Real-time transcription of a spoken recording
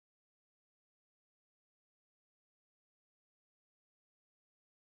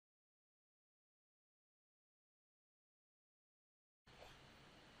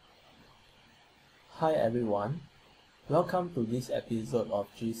Hi everyone, welcome to this episode of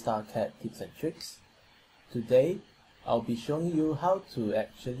GstarCAD Tips and Tricks. Today, I'll be showing you how to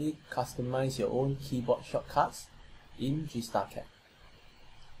actually customize your own keyboard shortcuts in GstarCAD.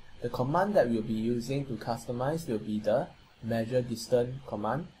 The command that we'll be using to customize will be the measure distance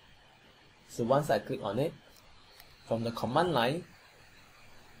command. So once I click on it, from the command line,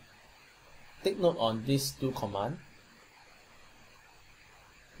 take note on these two commands.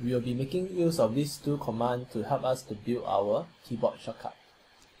 We will be making use of these two commands to help us to build our keyboard shortcut.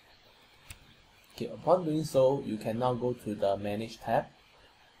 Okay, upon doing so, you can now go to the Manage tab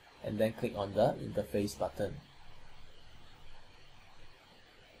and then click on the Interface button.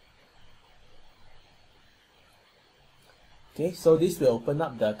 Okay, so this will open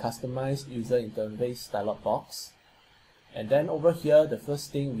up the Customize User Interface dialog box. And then over here, the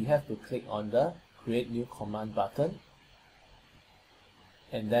first thing we have to click on the Create New Command button.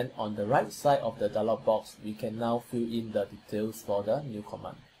 And then on the right side of the dialog box, we can now fill in the details for the new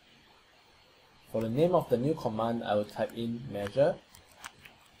command. For the name of the new command, I will type in measure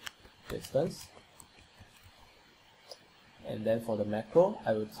distance. And then for the macro,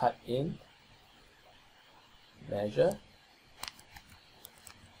 I will type in measure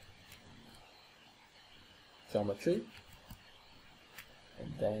geometry,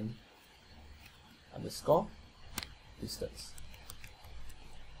 and then underscore distance.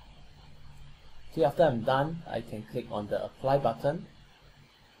 Okay, after I'm done, I can click on the Apply button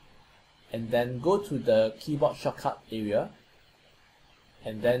and then go to the keyboard shortcut area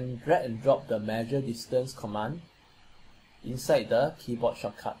and then drag and drop the measure distance command inside the keyboard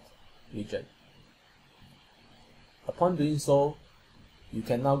shortcut region. Upon doing so, you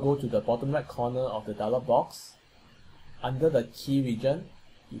can now go to the bottom right corner of the dialog box. Under the key region,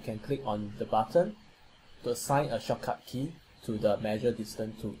 you can click on the button to assign a shortcut key to the measure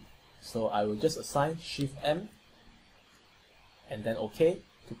distance tool. So I will just assign Shift M and then OK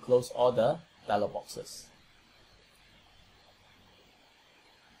to close all the dialog boxes.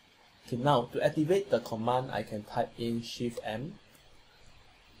 Okay, now to activate the command, I can type in Shift M,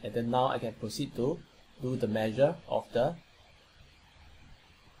 and then now I can proceed to do the measure of the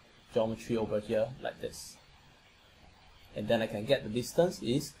geometry over here like this. And then I can get the distance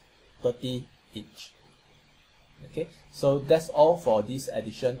is 30 inch. Okay, so that's all for this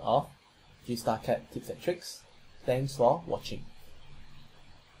edition of GstarCAD Tips and Tricks. Thanks for watching.